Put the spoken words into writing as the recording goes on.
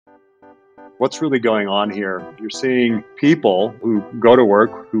what's really going on here? You're seeing people who go to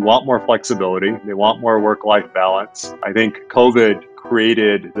work who want more flexibility. They want more work-life balance. I think COVID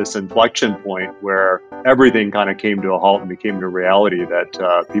created this inflection point where everything kind of came to a halt and became a reality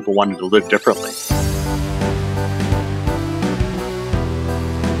that people wanted to live differently.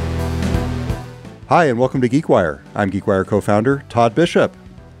 Hi, and welcome to GeekWire. I'm GeekWire co-founder Todd Bishop.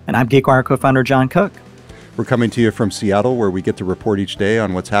 And I'm GeekWire co-founder John Cook. We're coming to you from Seattle, where we get to report each day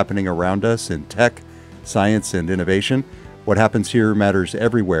on what's happening around us in tech, science, and innovation. What happens here matters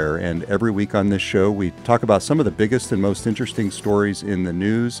everywhere, and every week on this show, we talk about some of the biggest and most interesting stories in the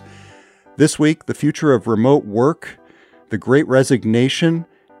news. This week, the future of remote work, the Great Resignation,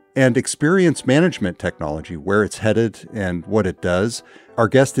 and experience management technology, where it's headed and what it does. Our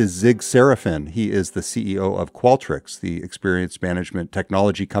guest is Zig Serafin. He is the CEO of Qualtrics, the experience management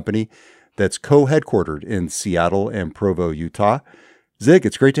technology company that's co-headquartered in Seattle and Provo, Utah. Zig,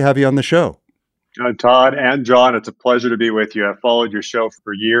 it's great to have you on the show. Todd and John, it's a pleasure to be with you. I've followed your show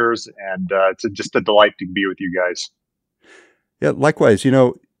for years, and it's just a delight to be with you guys. Yeah, likewise. You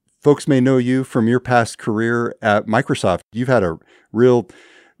know, folks may know you from your past career at Microsoft. You've had a real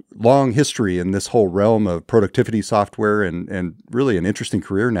long history in this whole realm of productivity software and really an interesting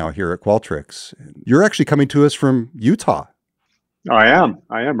career now here at Qualtrics. You're actually coming to us from Utah. I am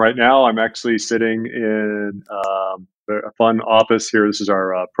right now. I'm actually sitting in a fun office here. This is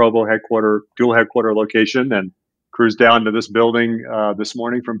our Provo dual headquarter location, and cruised down to this building this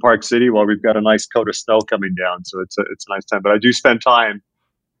morning from Park City while we've got a nice coat of snow coming down. So it's a nice time. But I do spend time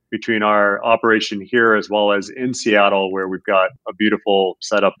between our operation here as well as in Seattle, where we've got a beautiful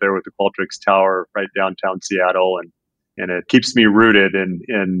setup there with the Qualtrics Tower right downtown Seattle, and it keeps me rooted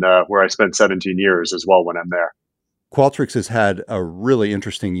in where I spent 17 years as well when I'm there. Qualtrics has had a really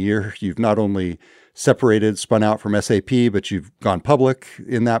interesting year. You've not only spun out from SAP, but you've gone public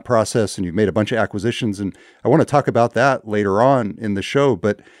in that process, and you've made a bunch of acquisitions. And I want to talk about that later on in the show.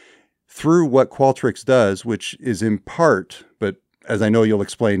 But through what Qualtrics does, which is in part, but as I know you'll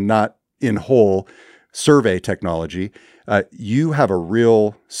explain, not in whole, survey technology, you have a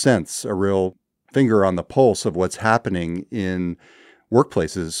real sense, a real finger on the pulse of what's happening in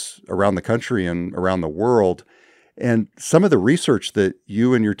workplaces around the country and around the world. And some of the research that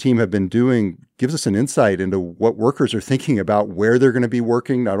you and your team have been doing gives us an insight into what workers are thinking about where they're going to be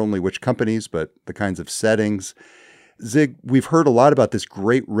working, not only which companies, but the kinds of settings. Zig, we've heard a lot about this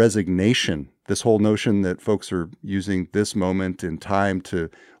Great Resignation, this whole notion that folks are using this moment in time to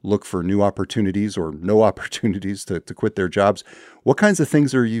look for new opportunities or no opportunities to quit their jobs. What kinds of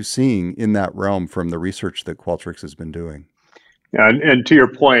things are you seeing in that realm from the research that Qualtrics has been doing? Yeah, and to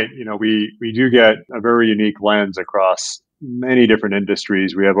your point, we do get a very unique lens across many different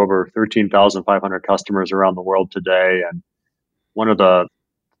industries. We have over 13,500 customers around the world today, and one of the,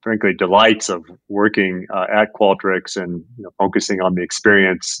 frankly, delights of working at Qualtrics and focusing on the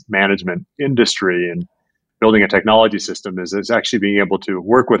experience management industry and building a technology system is actually being able to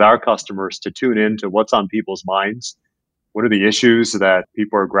work with our customers to tune into what's on people's minds. What are the issues that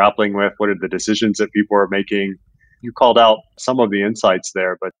people are grappling with? What are the decisions that people are making? You called out some of the insights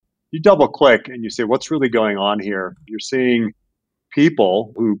there, but you double click and you say, what's really going on here? You're seeing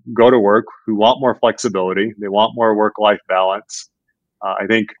people who go to work who want more flexibility. They want more work-life balance. I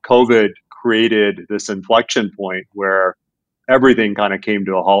think COVID created this inflection point where everything kind of came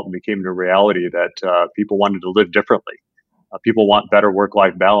to a halt and became a reality that people wanted to live differently. People want better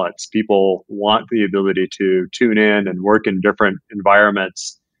work-life balance. People want the ability to tune in and work in different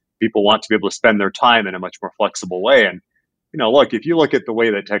environments. People want to be able to spend their time in a much more flexible way. And, look, if you look at the way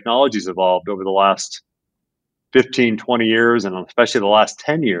that technology's evolved over the last 15, 20 years, and especially the last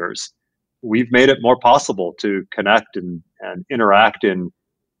 10 years, we've made it more possible to connect and interact in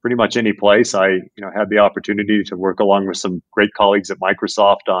pretty much any place. I, had the opportunity to work along with some great colleagues at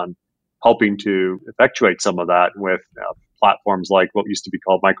Microsoft on helping to effectuate some of that with platforms like what used to be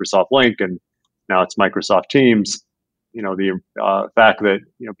called Microsoft Lync, and now it's Microsoft Teams. The fact that,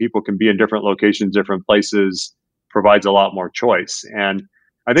 people can be in different locations, different places provides a lot more choice. And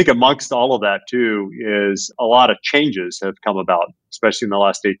I think amongst all of that too is a lot of changes have come about, especially in the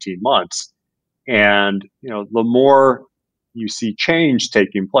last 18 months. And, the more you see change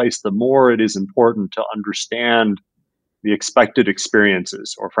taking place, the more it is important to understand the expected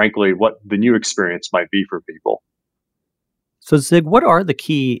experiences, or frankly, what the new experience might be for people. So Zig, what are the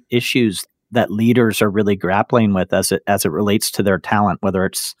key issues that leaders are really grappling with as it relates to their talent, whether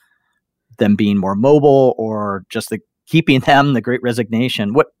it's them being more mobile or just keeping them, the Great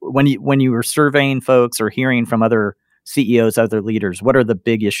Resignation? When you were surveying folks or hearing from other CEOs, other leaders, what are the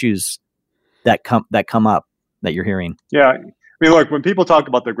big issues that come up that you're hearing? Yeah, I mean, look, when people talk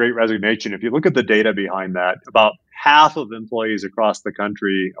about the Great Resignation, if you look at the data behind that, about half of employees across the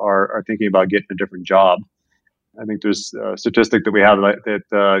country are thinking about getting a different job. I think there's a statistic that we had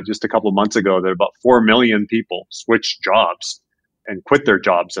that just a couple of months ago that about 4 million people switched jobs and quit their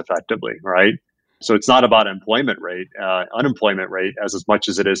jobs effectively, right? So it's not about unemployment rate as much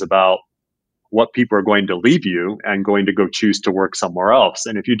as it is about what people are going to leave you and going to go choose to work somewhere else.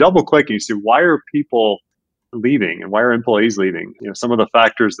 And if you double click and you see why are people leaving and why are employees leaving, some of the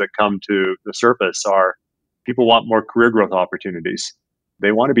factors that come to the surface are people want more career growth opportunities.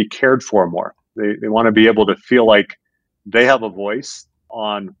 They want to be cared for more. They want to be able to feel like they have a voice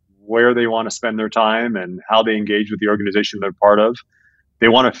on where they want to spend their time and how they engage with the organization they're part of. They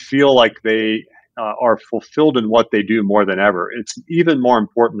want to feel like they are fulfilled in what they do more than ever. It's even more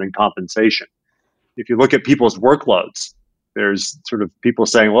important than compensation. If you look at people's workloads, there's sort of people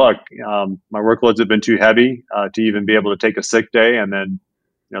saying, look, my workloads have been too heavy to even be able to take a sick day. And then,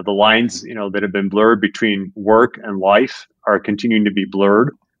 the lines, that have been blurred between work and life are continuing to be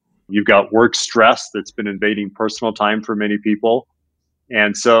blurred. You've got work stress that's been invading personal time for many people.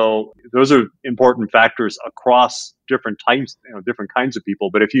 And so those are important factors across different types, different kinds of people.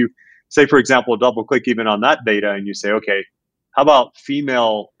 But if you say, for example, double click even on that data and you say, okay, how about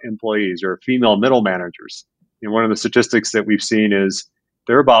female employees or female middle managers? One of the statistics that we've seen is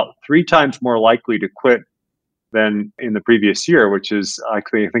they're about 3 times more likely to quit than in the previous year, which is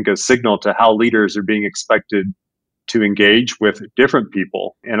actually, I think, a signal to how leaders are being expected to engage with different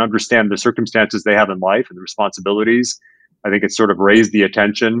people and understand the circumstances they have in life and the responsibilities. I think it's sort of raised the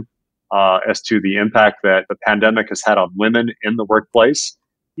attention as to the impact that the pandemic has had on women in the workplace.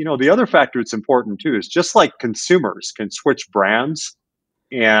 The other factor that's important too is just like consumers can switch brands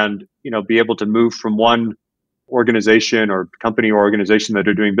and, be able to move from one organization or company or organization that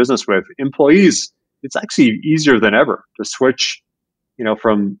they're doing business with, employees, it's actually easier than ever to switch,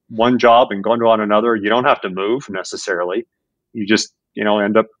 from one job and go on another. You don't have to move necessarily. You just,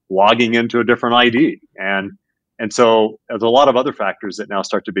 end up logging into a different ID. And so there's a lot of other factors that now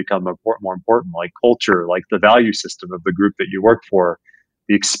start to become more important, like culture, like the value system of the group that you work for,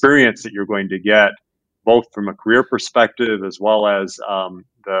 the experience that you're going to get, both from a career perspective as well as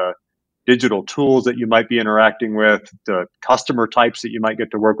the digital tools that you might be interacting with, the customer types that you might get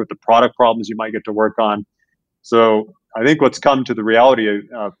to work with, the product problems you might get to work on. So I think what's come to the reality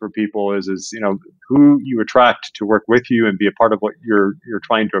for people is who you attract to work with you and be a part of what you're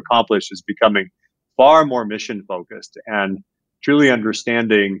trying to accomplish is becoming far more mission focused, and truly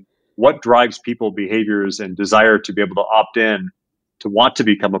understanding what drives people behaviors and desire to be able to opt in to want to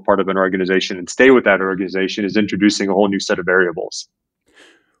become a part of an organization and stay with that organization is introducing a whole new set of variables.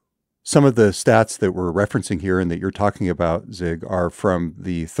 Some of the stats that we're referencing here and that you're talking about, Zig, are from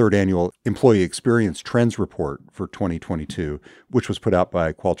the 3rd Annual Employee Experience Trends Report for 2022, which was put out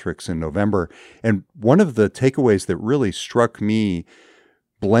by Qualtrics in November. And one of the takeaways that really struck me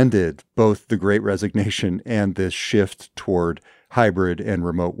blended both the Great Resignation and this shift toward hybrid and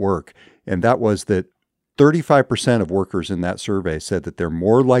remote work. And that was that 35% of workers in that survey said that they're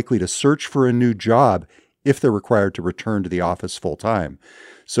more likely to search for a new job if they're required to return to the office full time.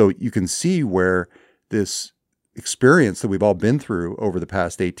 So you can see where this experience that we've all been through over the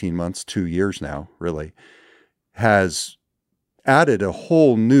past 18 months, 2 years now, really, has added a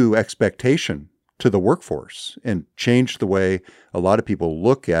whole new expectation to the workforce and changed the way a lot of people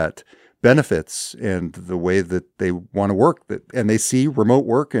look at benefits and the way that they want to work. And they see remote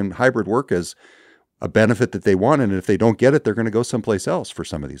work and hybrid work as a benefit that they want. And if they don't get it, they're going to go someplace else for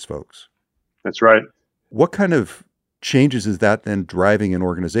some of these folks. That's right. What kind of changes is that then driving in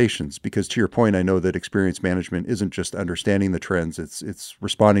organizations? Because to your point, I know that experience management isn't just understanding the trends, it's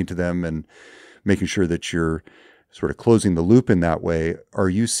responding to them and making sure that you're sort of closing the loop in that way. Are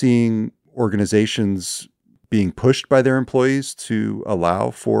you seeing organizations being pushed by their employees to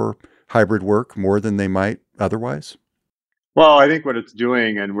allow for hybrid work more than they might otherwise? Well, I think what it's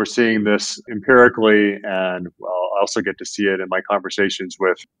doing, and we're seeing this empirically, and I also get to see it in my conversations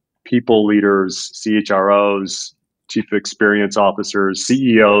with people leaders, CHROs, chief experience officers,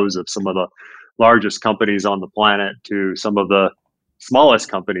 CEOs of some of the largest companies on the planet to some of the smallest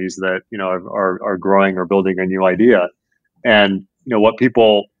companies that are growing or building a new idea. And what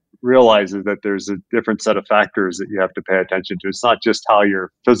people realize is that there's a different set of factors that you have to pay attention to. It's not just how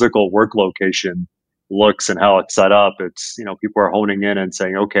your physical work location looks and how it's set up. It's people are honing in and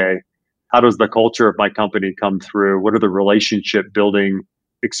saying, okay, how does the culture of my company come through? What are the relationship building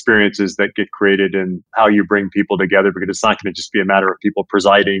experiences that get created and how you bring people together? Because it's not going to just be a matter of people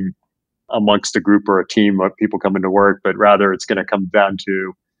presiding amongst a group or a team of people coming to work, but rather it's going to come down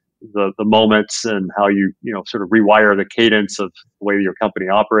to the moments and how you sort of rewire the cadence of the way your company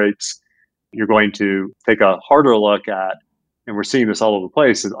operates. You're going to take a harder look at, and we're seeing this all over the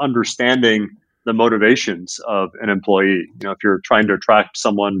place, is understanding the motivations of an employee. If you're trying to attract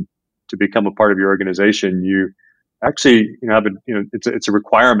someone to become a part of your organization, you actually have it's a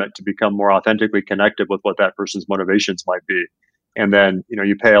requirement to become more authentically connected with what that person's motivations might be. And then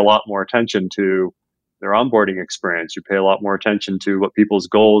you pay a lot more attention to their onboarding experience. You pay a lot more attention to what people's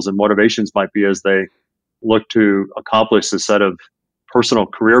goals and motivations might be as they look to accomplish a set of personal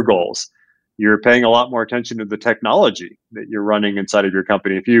career goals. You're paying a lot more attention to the technology that you're running inside of your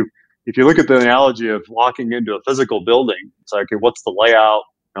company. If you look at the analogy of walking into a physical building, it's like, okay, what's the layout?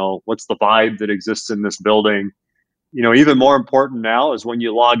 What's the vibe that exists in this building? Even more important now is when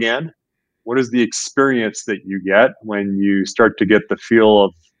you log in, what is the experience that you get when you start to get the feel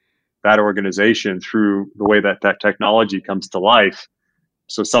of that organization through the way that technology comes to life?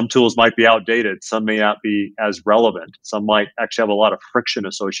 So some tools might be outdated. Some may not be as relevant. Some might actually have a lot of friction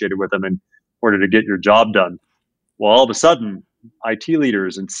associated with them in order to get your job done. Well, all of a sudden, IT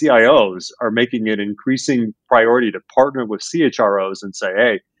leaders and CIOs are making it an increasing priority to partner with CHROs and say,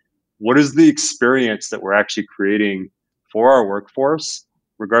 hey, what is the experience that we're actually creating for our workforce,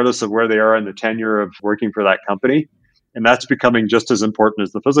 regardless of where they are in the tenure of working for that company? And that's becoming just as important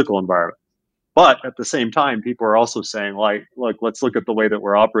as the physical environment. But at the same time, people are also saying, like, look, let's look at the way that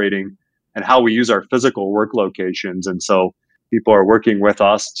we're operating and how we use our physical work locations. And so people are working with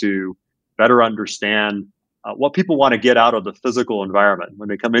us to better understand what people want to get out of the physical environment. When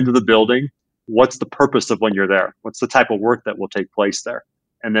they come into the building, what's the purpose of when you're there? What's the type of work that will take place there?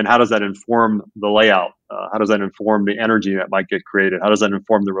 And then how does that inform the layout? How does that inform the energy that might get created? How does that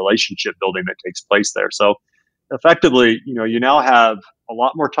inform the relationship building that takes place there? So effectively, you now have a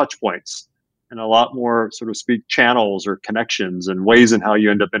lot more touch points and a lot more, so to speak, channels or connections and ways in how you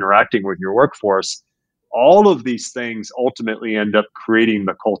end up interacting with your workforce. All of these things ultimately end up creating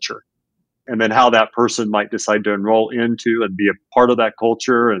the culture. And then how that person might decide to enroll into and be a part of that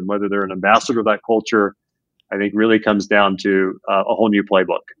culture, and whether they're an ambassador of that culture, I think really comes down to a whole new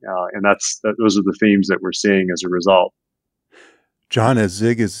playbook. And those are the themes that we're seeing as a result. John, as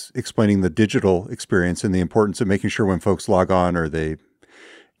Zig is explaining the digital experience and the importance of making sure when folks log on or they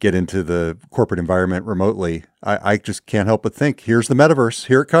get into the corporate environment remotely, I just can't help but think, here's the metaverse.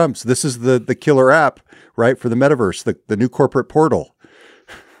 Here it comes. This is the killer app, right, for the metaverse, the new corporate portal.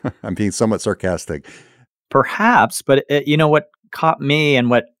 I'm being somewhat sarcastic. Perhaps, but what caught me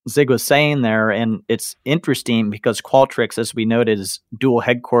and what Zig was saying there, and it's interesting because Qualtrics, as we noted, is dual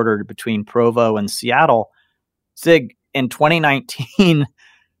headquartered between Provo and Seattle. Zig, in 2019,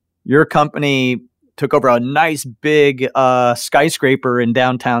 your company took over a nice big skyscraper in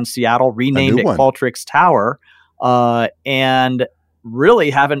downtown Seattle, renamed it Qualtrics Tower, and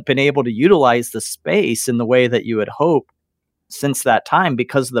really haven't been able to utilize the space in the way that you had hoped since that time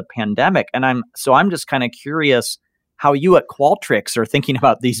because of the pandemic. And I'm just kind of curious how you at Qualtrics are thinking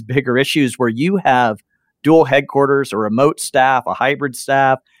about these bigger issues where you have dual headquarters, a remote staff, a hybrid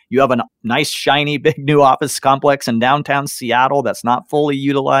staff. You have a nice, shiny, big new office complex in downtown Seattle that's not fully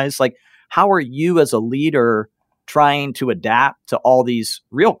utilized. Like, how are you as a leader trying to adapt to all these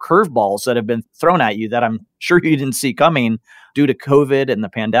real curveballs that have been thrown at you that I'm sure you didn't see coming due to COVID and the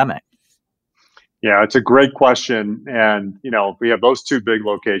pandemic? Yeah, it's a great question. And, we have those two big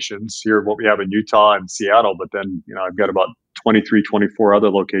locations here, what we have in Utah and Seattle, but then, I've got about 23, 24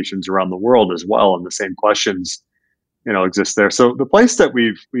 other locations around the world as well. And the same questions, exist there. So the place that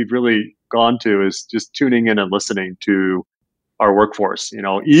we've really gone to is just tuning in and listening to our workforce,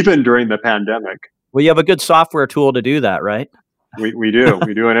 even during the pandemic. Well, you have a good software tool to do that, right? We do,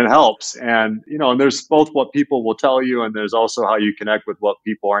 and it helps. And, and there's both what people will tell you, and there's also how you connect with what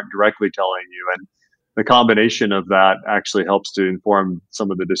people aren't directly telling you. And the combination of that actually helps to inform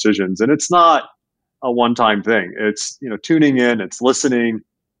some of the decisions. And it's not a one-time thing. It's, tuning in, it's listening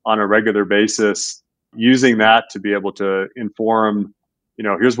on a regular basis, using that to be able to inform,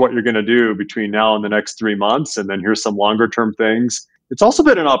 here's what you're going to do between now and the next 3 months. And then here's some longer term things. It's also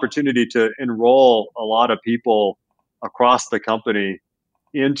been an opportunity to enroll a lot of people across the company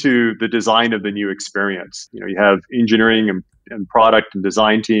into the design of the new experience. You have engineering and product and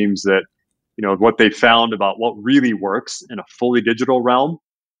design teams that, what they found about what really works in a fully digital realm,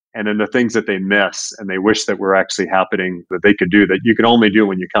 and then the things that they miss and they wish that were actually happening that they could do that you can only do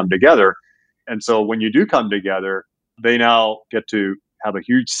when you come together. And so when you do come together, they now get to have a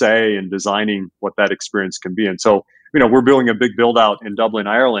huge say in designing what that experience can be. And so, we're building a big build out in Dublin,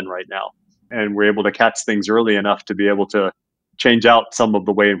 Ireland right now. And we're able to catch things early enough to be able to change out some of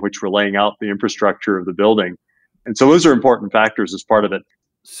the way in which we're laying out the infrastructure of the building. And so those are important factors as part of it.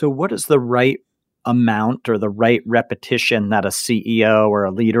 So what is the right amount or the right repetition that a CEO or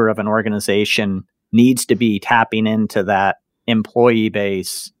a leader of an organization needs to be tapping into that employee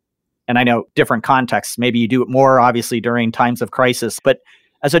base? And I know different contexts, maybe you do it more obviously during times of crisis, but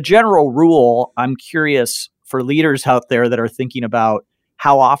as a general rule, I'm curious for leaders out there that are thinking about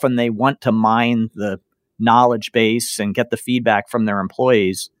how often they want to mine the knowledge base and get the feedback from their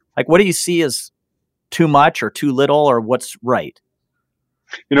employees. Like, what do you see as too much or too little, or what's right?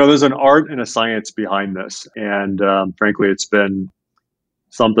 There's an art and a science behind this. And frankly, it's been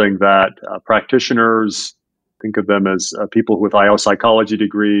something that practitioners, think of them as people with IO psychology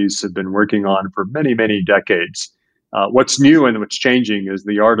degrees, have been working on for many, many decades. What's new and what's changing is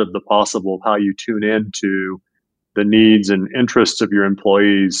the art of the possible, how you tune into the needs and interests of your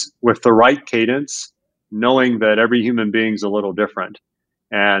employees with the right cadence, knowing that every human being is a little different.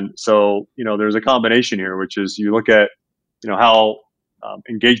 And so, there's a combination here, which is you look at, how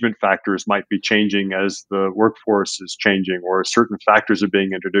engagement factors might be changing as the workforce is changing or certain factors are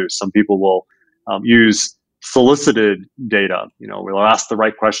being introduced. Some people will use solicited data. We'll ask the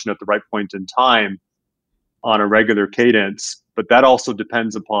right question at the right point in time on a regular cadence, but that also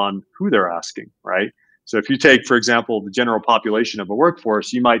depends upon who they're asking, right? So if you take, for example, the general population of a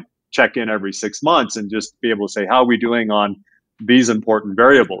workforce, you might check in every 6 months and just be able to say, how are we doing on these important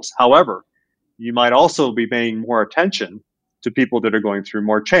variables? However, you might also be paying more attention to people that are going through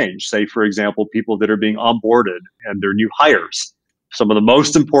more change. Say, for example, people that are being onboarded and they're new hires. Some of the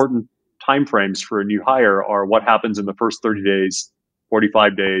most important timeframes for a new hire are what happens in the first 30 days,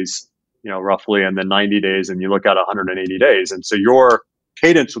 45 days, roughly, and then 90 days, and you look at 180 days. And so your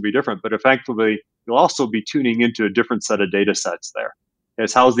cadence will be different, but effectively, you'll also be tuning into a different set of data sets there.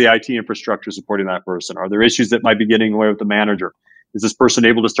 Is how's the IT infrastructure supporting that person? Are there issues that might be getting away with the manager? Is this person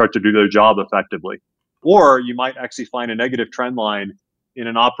able to start to do their job effectively? Or you might actually find a negative trend line in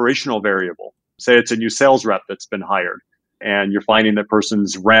an operational variable. Say it's a new sales rep that's been hired, and you're finding that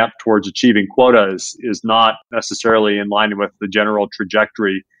person's ramp towards achieving quotas is not necessarily in line with the general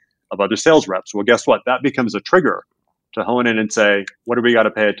trajectory of other sales reps. Well, guess what? That becomes a trigger to hone in and say, what do we got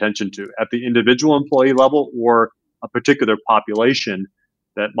to pay attention to at the individual employee level or a particular population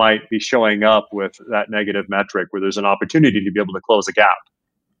that might be showing up with that negative metric where there's an opportunity to be able to close a gap.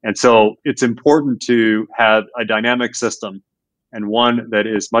 And so it's important to have a dynamic system and one that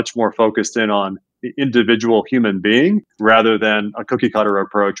is much more focused in on the individual human being rather than a cookie cutter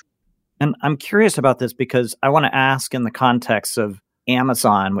approach. And I'm curious about this because I want to ask in the context of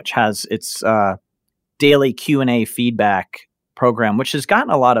Amazon, which has its daily Q&A feedback program, which has gotten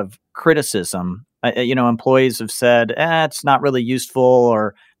a lot of criticism. Employees have said, it's not really useful,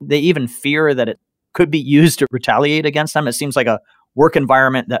 or they even fear that it could be used to retaliate against them. It seems like a work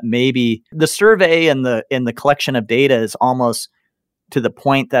environment that maybe the survey and the collection of data is almost to the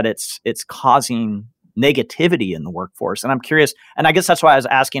point that it's causing negativity in the workforce. And I'm curious, and I guess that's why I was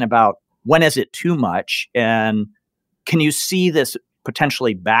asking about when is it too much, and can you see this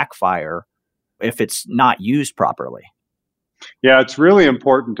potentially backfire if it's not used properly? Yeah, it's really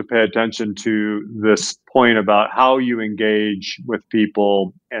important to pay attention to this point about how you engage with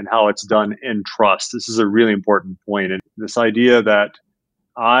people and how it's done in trust. This is a really important point. And this idea that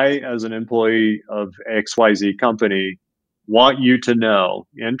I, as an employee of XYZ company, want you to know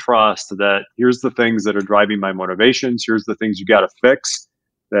in trust that here's the things that are driving my motivations. Here's the things you got to fix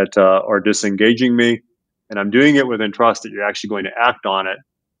that are disengaging me. And I'm doing it within trust that you're actually going to act on it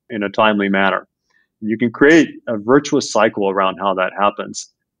in a timely manner. You can create a virtuous cycle around how that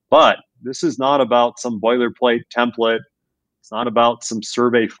happens. But this is not about some boilerplate template. It's not about some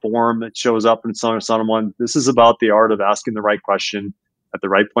survey form that shows up in someone. This is about the art of asking the right question at the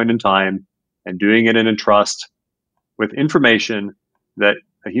right point in time and doing it in trust with information that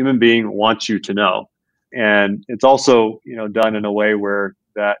a human being wants you to know. And it's also, done in a way where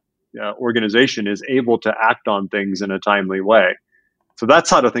that organization is able to act on things in a timely way. So that's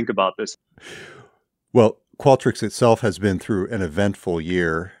how to think about this. Well, Qualtrics itself has been through an eventful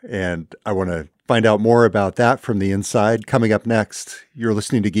year, and I want to find out more about that from the inside. Coming up next, you're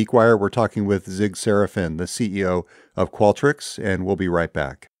listening to GeekWire. We're talking with Zig Serafin, the CEO of Qualtrics, and we'll be right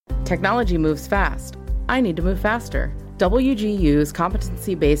back. Technology moves fast. I need to move faster. WGU's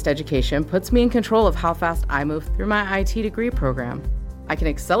competency-based education puts me in control of how fast I move through my IT degree program. I can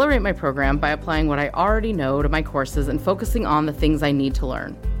accelerate my program by applying what I already know to my courses and focusing on the things I need to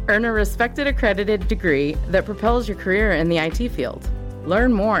learn. Earn a respected accredited degree that propels your career in the IT field.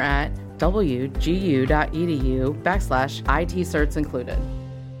 Learn more at wgu.edu/IT certs included.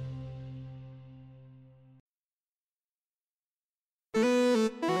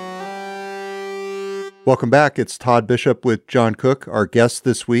 Welcome back. It's Todd Bishop with John Cook. Our guest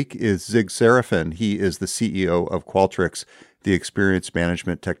this week is Zig Serafin. He is the CEO of Qualtrics, the experience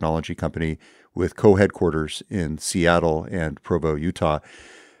management technology company with co-headquarters in Seattle and Provo, Utah.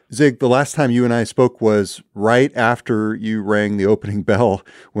 Zig, the last time you and I spoke was right after you rang the opening bell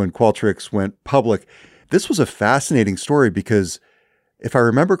when Qualtrics went public. This was a fascinating story because if I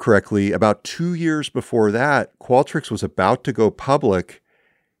remember correctly, about 2 years before that, Qualtrics was about to go public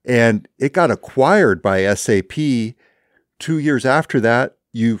and it got acquired by SAP. 2 years after that,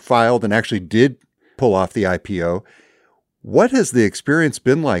 you filed and actually did pull off the IPO. What has the experience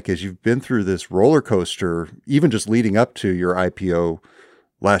been like as you've been through this roller coaster, even just leading up to your IPO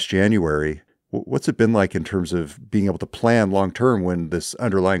last January? What's it been like in terms of being able to plan long term when this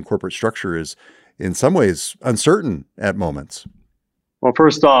underlying corporate structure is in some ways uncertain at moments? Well,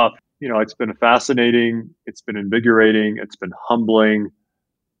 first off, it's been fascinating. It's been invigorating. It's been humbling.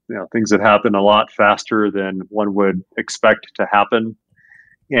 Things that happen a lot faster than one would expect to happen.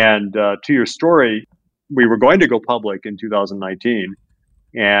 And to your story, we were going to go public in 2019,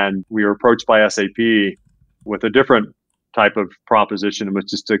 and we were approached by SAP with a different type of proposition,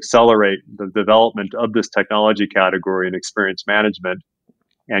 which is to accelerate the development of this technology category in experience management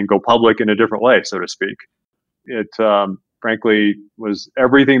and go public in a different way, so to speak. It frankly was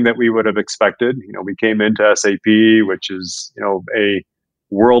everything that we would have expected. We came into SAP, which is a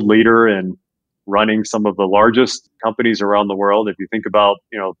world leader in running some of the largest companies around the world. If you think about,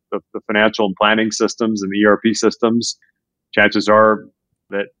 the financial and planning systems and the ERP systems, chances are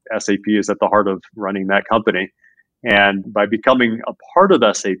that SAP is at the heart of running that company. And by becoming a part of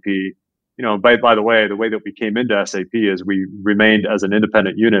SAP, by the way that we came into SAP is we remained as an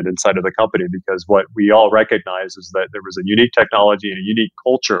independent unit inside of the company, because what we all recognize is that there was a unique technology and a unique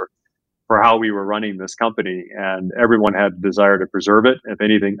culture for how we were running this company, and everyone had a desire to preserve it, if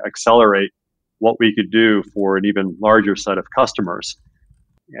anything, accelerate what we could do for an even larger set of customers.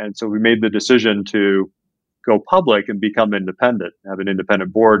 And so we made the decision to go public and become independent, have an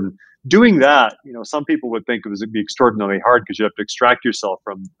independent board. And doing that, some people would think it'd be extraordinarily hard because you have to extract yourself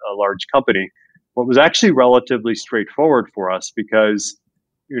from a large company. What was actually relatively straightforward for us because,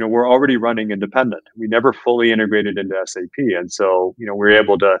 we're already running independent. We never fully integrated into SAP. And so, we're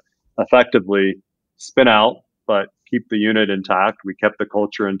able to effectively spin out, but keep the unit intact. We kept the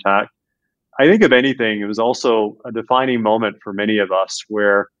culture intact. I think if anything, it was also a defining moment for many of us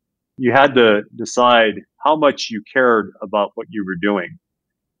where you had to decide how much you cared about what you were doing.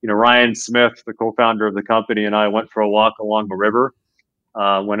 Ryan Smith, the co-founder of the company, and I went for a walk along the river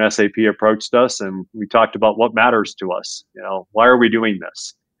when SAP approached us, and we talked about what matters to us. Why are we doing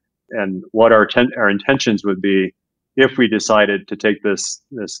this? And what our intentions would be if we decided to take this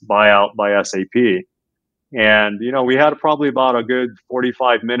buyout by SAP. And, we had probably about a good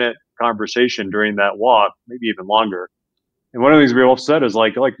 45-minute conversation during that walk, maybe even longer. And one of the things we all said is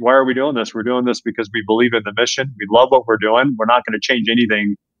like, why are we doing this? We're doing this because we believe in the mission. We love what we're doing. We're not going to change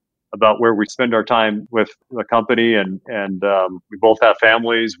anything about where we spend our time with the company. And we both have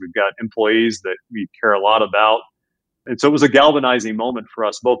families. We've got employees that we care a lot about. And so it was a galvanizing moment for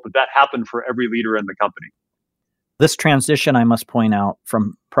us both, but that happened for every leader in the company. This transition, I must point out,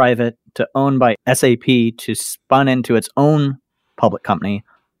 from private to owned by SAP to spun into its own public company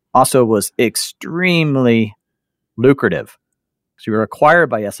also was extremely lucrative. So you were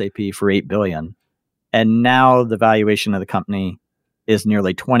acquired by SAP for $8 billion, and now the valuation of the company is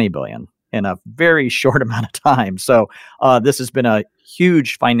nearly $20 billion in a very short amount of time. So this has been a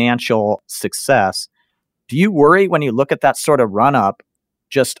huge financial success. Do you worry when you look at that sort of run up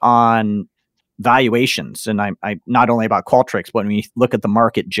just on valuations? And I not only about Qualtrics, but when you look at the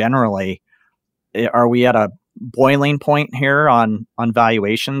market generally, are we at a boiling point here on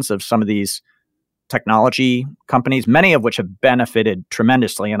valuations of some of these technology companies, many of which have benefited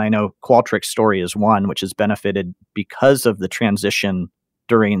tremendously? And I know Qualtrics' story is one which has benefited because of the transition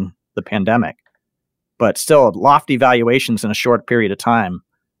during the pandemic, but still lofty valuations in a short period of time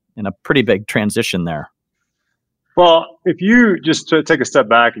and a pretty big transition there. Well, if you just take a step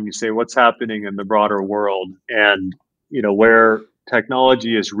back and you say what's happening in the broader world and, where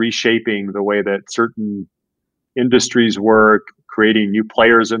technology is reshaping the way that certain industries work, creating new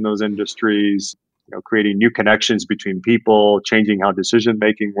players in those industries, creating new connections between people, changing how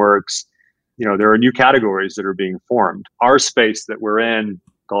decision-making works, there are new categories that are being formed. Our space that we're in,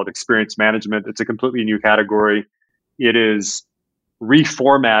 called experience management, it's a completely new category. It is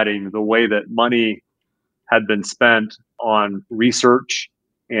reformatting the way that money had been spent on research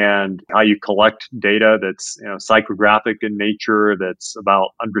and how you collect data that's psychographic in nature, that's about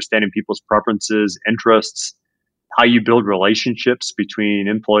understanding people's preferences, interests. how you build relationships between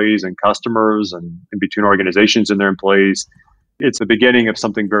employees and customers and between organizations and their employees. It's the beginning of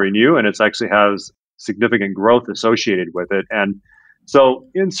something very new, and it actually has significant growth associated with it. And so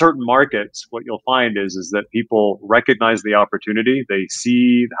in certain markets, what you'll find is that people recognize the opportunity. They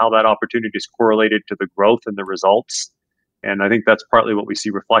see how that opportunity is correlated to the growth and the results. And I think that's partly what we see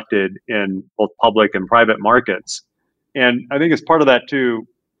reflected in both public and private markets. And I think as part of that too,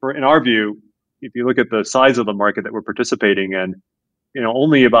 in our view, if you look at the size of the market that we're participating in,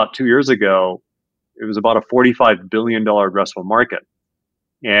 only about 2 years ago, it was about a $45 billion addressable market.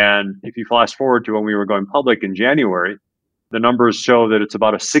 And if you flash forward to when we were going public in January, the numbers show that it's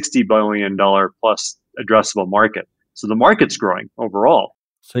about a $60 billion plus addressable market. So the market's growing overall.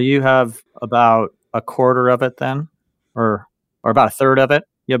 So you have about a quarter of it then, or about a third of it?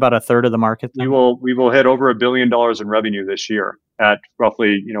 You have about a third of the market then? We will hit over $1 billion in revenue this year at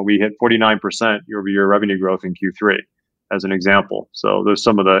roughly, we hit 49% year-over-year revenue growth in Q3 as an example. So there's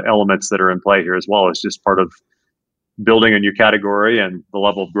some of the elements that are in play here as well. It's just part of building a new category and the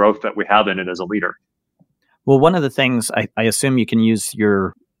level of growth that we have in it as a leader. Well, one of the things I assume you can use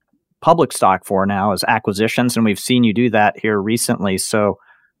your public stock for now is acquisitions, and we've seen you do that here recently. So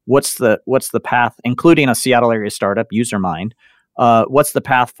what's the path, including a Seattle area startup, Usermind? What's the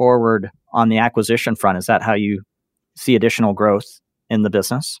path forward on the acquisition front? Is that how you see additional growth in the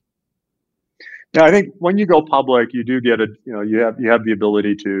business? Yeah, I think when you go public, you do get you have the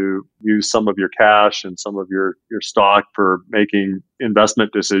ability to use some of your cash and some of your stock for making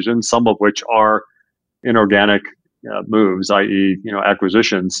investment decisions, some of which are inorganic moves, i.e.,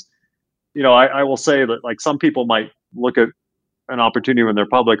 acquisitions. I will say that like some people might look at an opportunity when they're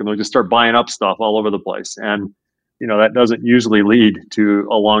public and they'll just start buying up stuff all over the place, and that doesn't usually lead to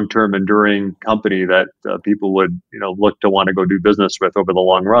a long-term enduring company that people would look to want to go do business with over the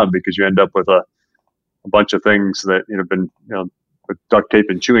long run, because you end up with a bunch of things that have been with duct tape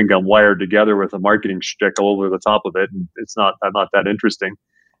and chewing gum wired together with a marketing shtick all over the top of it, and it's not that interesting.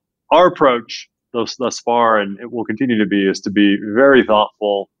 Our approach thus far, and it will continue to be, is to be very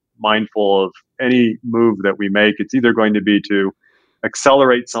thoughtful, mindful of any move that we make. It's either going to be to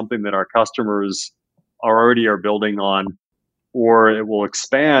accelerate something that our customers already are building on, or it will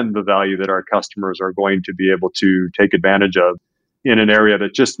expand the value that our customers are going to be able to take advantage of in an area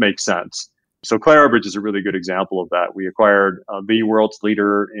that just makes sense. So Clarabridge is a really good example of that. We acquired the world's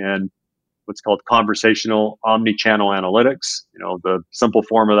leader in what's called conversational omni-channel analytics. The simple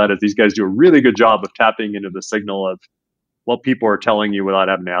form of that is these guys do a really good job of tapping into the signal of what people are telling you without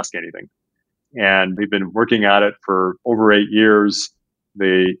having to ask anything. And they've been working at it for over 8 years.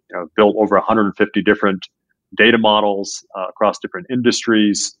 They built over 150 different data models across different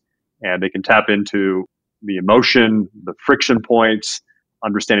industries, and they can tap into the emotion, the friction points,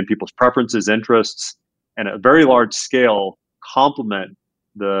 understanding people's preferences, interests, and at a very large scale complement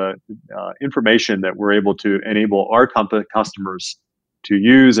the information that we're able to enable our customers to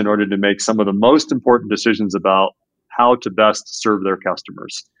use in order to make some of the most important decisions about how to best serve their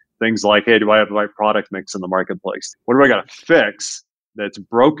customers. Things like, hey, do I have the right product mix in the marketplace? What do I got to fix that's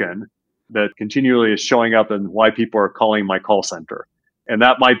broken, that continually is showing up in why people are calling my call center? And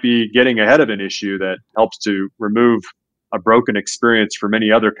that might be getting ahead of an issue that helps to remove a broken experience for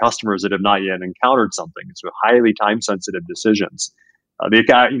many other customers that have not yet encountered something. It's highly time-sensitive decisions.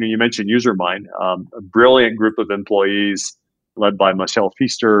 You mentioned Usermind, a brilliant group of employees led by Michelle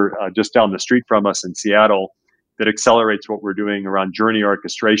Feaster just down the street from us in Seattle that accelerates what we're doing around journey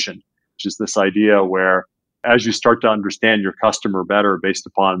orchestration, which is this idea where as you start to understand your customer better based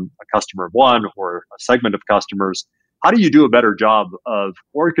upon a customer of one or a segment of customers, how do you do a better job of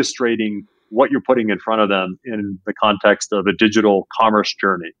orchestrating what you're putting in front of them in the context of a digital commerce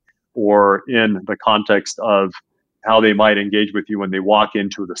journey, or in the context of how they might engage with you when they walk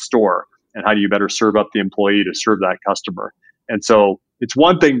into the store, and how do you better serve up the employee to serve that customer? And so it's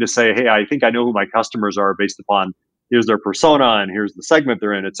one thing to say, hey, I think I know who my customers are based upon here's their persona and here's the segment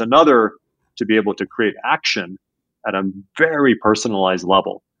they're in. It's another to be able to create action at a very personalized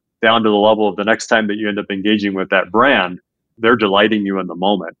level, down to the level of the next time that you end up engaging with that brand, they're delighting you in the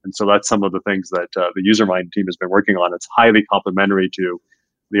moment. And so that's some of the things that the Usermind team has been working on. It's highly complementary to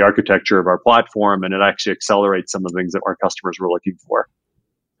the architecture of our platform, and it actually accelerates some of the things that our customers were looking for.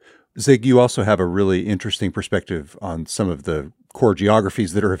 Zig, you also have a really interesting perspective on some of the core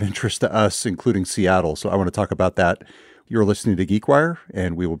geographies that are of interest to us, including Seattle. So I want to talk about that. You're listening to GeekWire,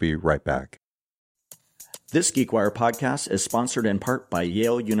 and we will be right back. This GeekWire podcast is sponsored in part by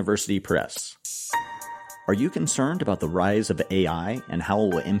Yale University Press. Are you concerned about the rise of AI and how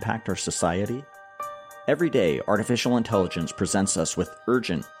it will impact our society? Every day, artificial intelligence presents us with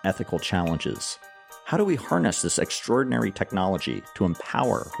urgent ethical challenges. How do we harness this extraordinary technology to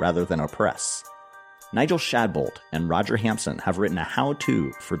empower rather than oppress? Nigel Shadbolt and Roger Hampson have written a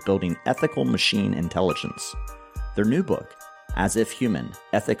how-to for building ethical machine intelligence. Their new book, As If Human: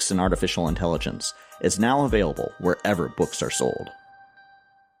 Ethics in Artificial Intelligence, is now available wherever books are sold.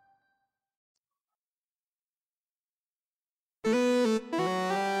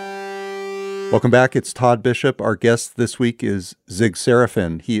 Welcome back. It's Todd Bishop. Our guest this week is Zig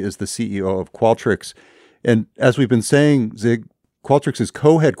Serafin. He is the CEO of Qualtrics. And as we've been saying, Zig, Qualtrics is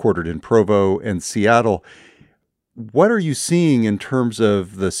co-headquartered in Provo and Seattle. What are you seeing in terms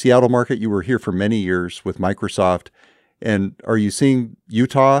of the Seattle market? You were here for many years with Microsoft. And are you seeing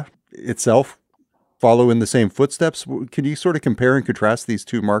Utah itself follow in the same footsteps? Can you sort of compare and contrast these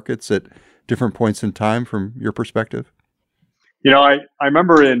two markets at different points in time from your perspective? You know, I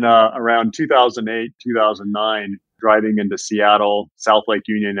remember in around 2008, 2009, driving into Seattle, South Lake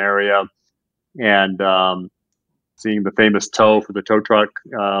Union area, and seeing the famous tow for the tow truck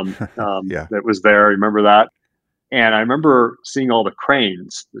that was there. Remember that? And I remember seeing all the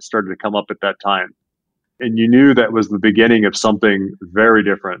cranes that started to come up at that time. And you knew that was the beginning of something very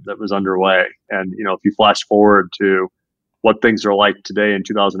different that was underway. And, you know, if you flash forward to what things are like today in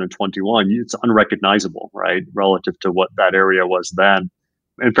 2021, it's unrecognizable, right? Relative to what that area was then.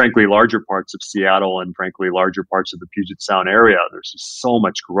 And frankly, larger parts of Seattle and frankly, larger parts of the Puget Sound area, there's just so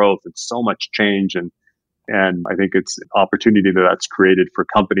much growth and so much change. And I think it's an opportunity that's created for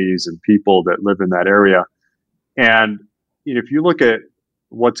companies and people that live in that area. And you know, if you look at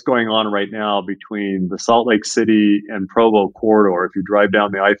what's going on right now between the Salt Lake City and Provo corridor, if you drive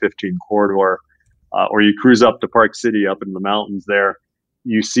down the I-15 corridor, or you cruise up to Park City up in the mountains there,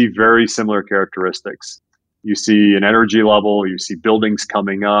 you see very similar characteristics. You see an energy level, you see buildings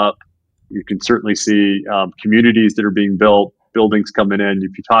coming up, you can certainly see communities that are being built, buildings coming in.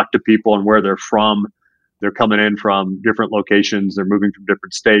 If you talk to people and where they're from, they're coming in from different locations, they're moving from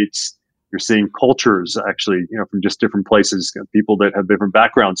different states. You're seeing cultures actually, you know, from just different places, people that have different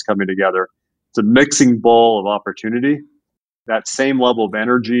backgrounds coming together. It's a mixing bowl of opportunity. That same level of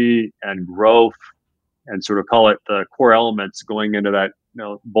energy and growth and sort of call it the core elements going into that, you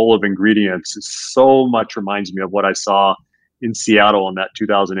know, bowl of ingredients is so much reminds me of what I saw in Seattle in that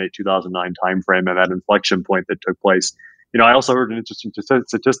 2008, 2009 timeframe and that inflection point that took place. You know, I also heard an interesting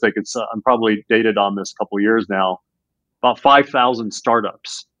statistic. It's I'm probably dated on this a couple of years now. About 5,000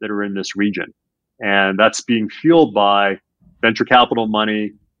 startups that are in this region, and that's being fueled by venture capital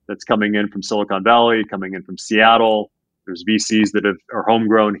money that's coming in from Silicon Valley, coming in from Seattle. There's VCs that are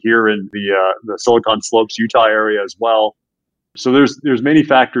homegrown here in the Silicon Slopes, Utah area as well. So there's many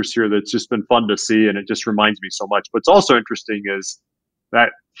factors here that's just been fun to see, and it just reminds me so much. What's also interesting is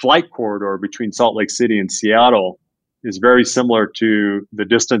that flight corridor between Salt Lake City and Seattle is very similar to the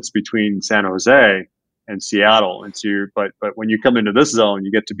distance between San Jose and Seattle. And so but when you come into this zone,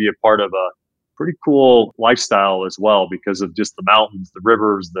 you get to be a part of a pretty cool lifestyle as well because of just the mountains, the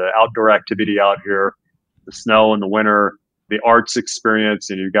rivers, the outdoor activity out here, the snow in the winter, the arts experience,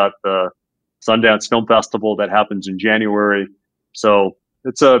 and you've got the Sundance Film Festival that happens in January. So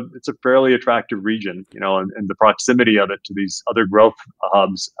it's a fairly attractive region, you know, and the proximity of it to these other growth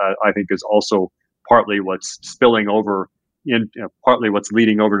hubs, I think, is also partly what's spilling over partly what's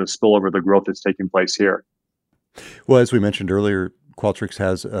leading over to spill over the growth that's taking place here. Well, as we mentioned earlier, Qualtrics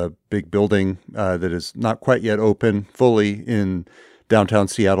has a big building that is not quite yet open fully in downtown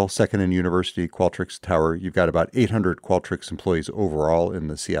Seattle, 2nd and University, Qualtrics Tower. You've got about 800 Qualtrics employees overall in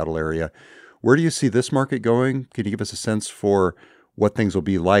the Seattle area. Where do you see this market going? Can you give us a sense for what things will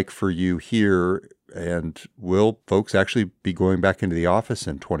be like for you here? And will folks actually be going back into the office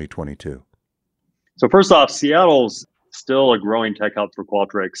in 2022? So first off, Seattle's still a growing tech hub for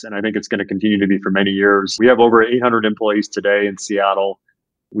Qualtrics, and I think it's going to continue to be for many years. We have over 800 employees today in Seattle.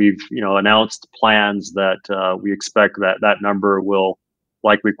 We've, you know, announced plans that we expect that number will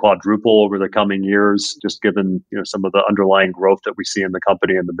likely quadruple over the coming years, just given, you know, some of the underlying growth that we see in the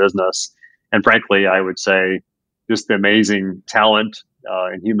company and the business. And frankly, I would say just the amazing talent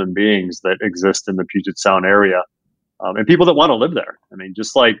and human beings that exist in the Puget Sound area. And people that want to live there. I mean,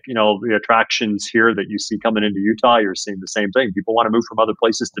 just like, you know, the attractions here that you see coming into Utah, you're seeing the same thing. People want to move from other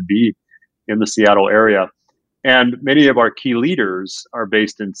places to be in the Seattle area. And many of our key leaders are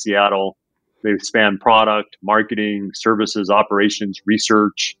based in Seattle. They span product, marketing, services, operations,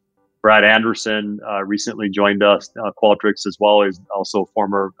 research. Brad Anderson recently joined us, Qualtrics, as well as also a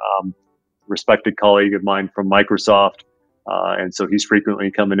former respected colleague of mine from Microsoft. And so he's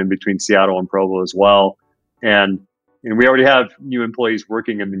frequently coming in between Seattle and Provo as well. And we already have new employees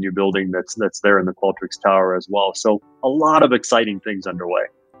working in the new building that's there in the Qualtrics Tower as well. So a lot of exciting things underway.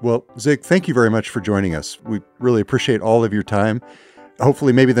 Well, Zig, thank you very much for joining us. We really appreciate all of your time.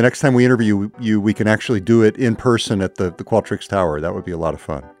 Hopefully, maybe the next time we interview you, we can actually do it in person at the Qualtrics Tower. That would be a lot of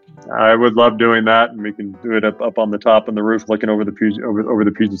fun. I would love doing that, and we can do it up on the top on the roof, looking over the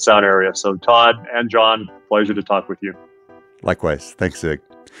Puget Sound area. So, Todd and John, pleasure to talk with you. Likewise. Thanks, Zig.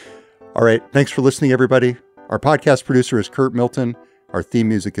 All right. Thanks for listening, everybody. Our podcast producer is Kurt Milton. Our theme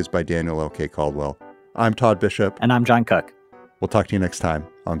music is by Daniel L.K. Caldwell. I'm Todd Bishop. And I'm John Cook. We'll talk to you next time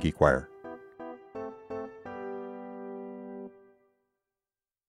on GeekWire.